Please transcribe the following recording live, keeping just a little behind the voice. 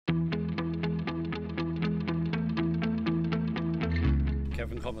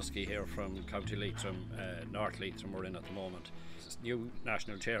Kevin Comiskey here from County Leitrim, North Leitrim we're in at the moment. This new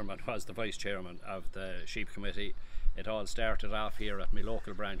national chairman was the vice chairman of the sheep committee. It all started off here at my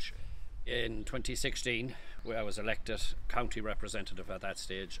local branch. In 2016 I was elected county representative at that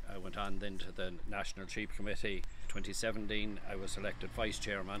stage. I went on then to the National Sheep Committee. 2017 I was elected vice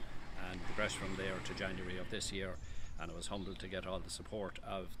chairman and progressed from there to January of this year, and I was humbled to get all the support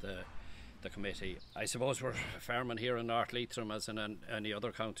of the committee. I suppose we're farming here in North Leitrim as in any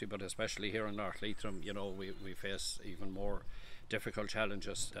other county, but especially here in North Leitrim, you know, we face even more difficult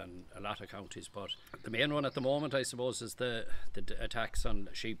challenges than a lot of counties. But the main one at the moment, I suppose, is the attacks on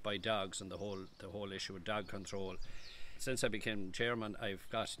sheep by dogs and the whole issue of dog control. Since I became chairman, I've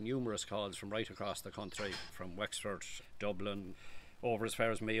got numerous calls from right across the country, from Wexford, Dublin, over as far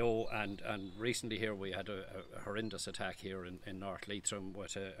as Mayo, and recently here we had a horrendous attack here in North Leitrim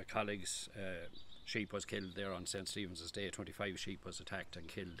with a colleague's sheep was killed there on St. Stephen's Day. 25 sheep was attacked and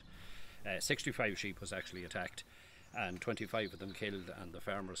killed. 65 sheep was actually attacked and 25 of them killed, and the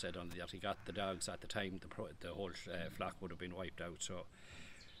farmer said that he got the dogs at the time the whole flock would have been wiped out. So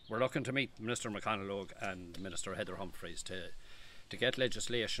we're looking to meet Minister McConnell and Minister Heather Humphreys to get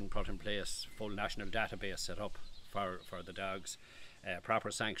legislation put in place, full national database set up for the dogs, proper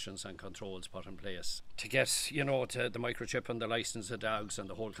sanctions and controls put in place to get, you know, to the microchip and the licence of dogs and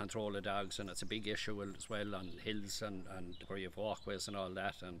the whole control of dogs. And it's a big issue as well on hills and where you have walkways and all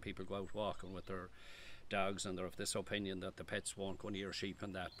that, and people go out walking with their dogs and they're of this opinion that the pets won't go near sheep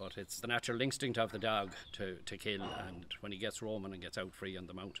and that, but it's the natural instinct of the dog to kill, and when he gets roaming and gets out free on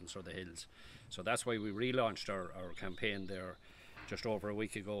the mountains or the hills. So that's why we relaunched our campaign there just over a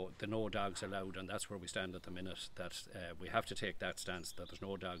week ago, the No Dogs Allowed, and that's where we stand at the minute, that we have to take that stance that there's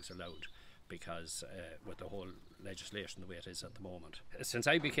no dogs allowed, because with the whole legislation the way it is at the moment. Since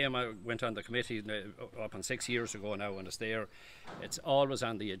I went on the committee up on 6 years ago now, and it's always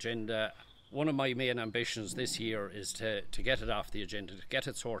on the agenda. One of my main ambitions this year is to get it off the agenda, to get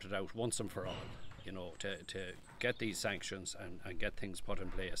it sorted out once and for all, you know, to get these sanctions and get things put in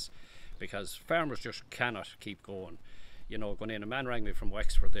place, because farmers just cannot keep going. You know, going in, a man rang me from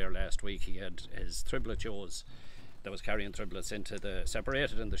Wexford there last week. He had his triblet ewes that was carrying triblets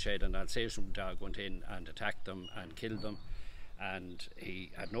separated in the shed, and an Alsatian dog went in and attacked them and killed them, and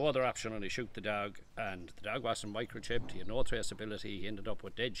he had no other option only shoot the dog, and the dog wasn't microchipped, he had no traceability. He ended up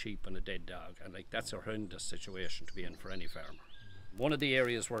with dead sheep and a dead dog, and like, that's a horrendous situation to be in for any farmer. One of the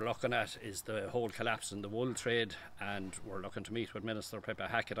areas we're looking at is the whole collapse in the wool trade, and we're looking to meet with Minister Pippa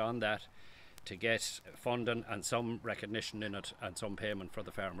Hackett on that, to get funding and some recognition in it and some payment for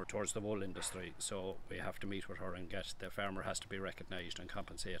the farmer towards the wool industry. So we have to meet with her and get the farmer has to be recognised and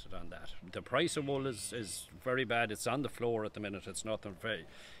compensated on that. The price of wool is very bad. It's on the floor at the minute. It's nothing very,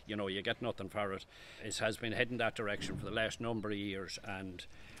 you know, you get nothing for it. It has been heading that direction for the last number of years, and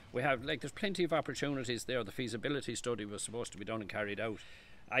we have, like, there's plenty of opportunities there. The feasibility study was supposed to be done and carried out.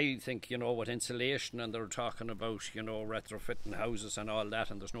 I think, you know, with insulation, and they're talking about, you know, retrofitting houses and all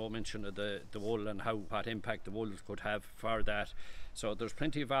that, and there's no mention of the wool and what impact the wool could have for that. So there's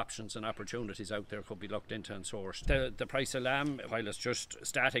plenty of options and opportunities out there could be looked into and sourced. The price of lamb, while it's just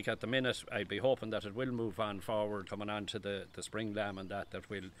static at the minute, I'd be hoping that it will move on forward, coming on to the spring lamb and that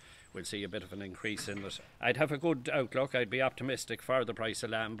we'll see a bit of an increase in it. I'd have a good outlook. I'd be optimistic for the price of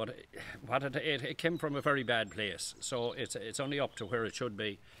lamb, but it came from a very bad place, so it's only up to where it should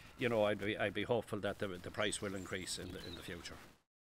be. You know, I'd be hopeful that the price will increase in the future.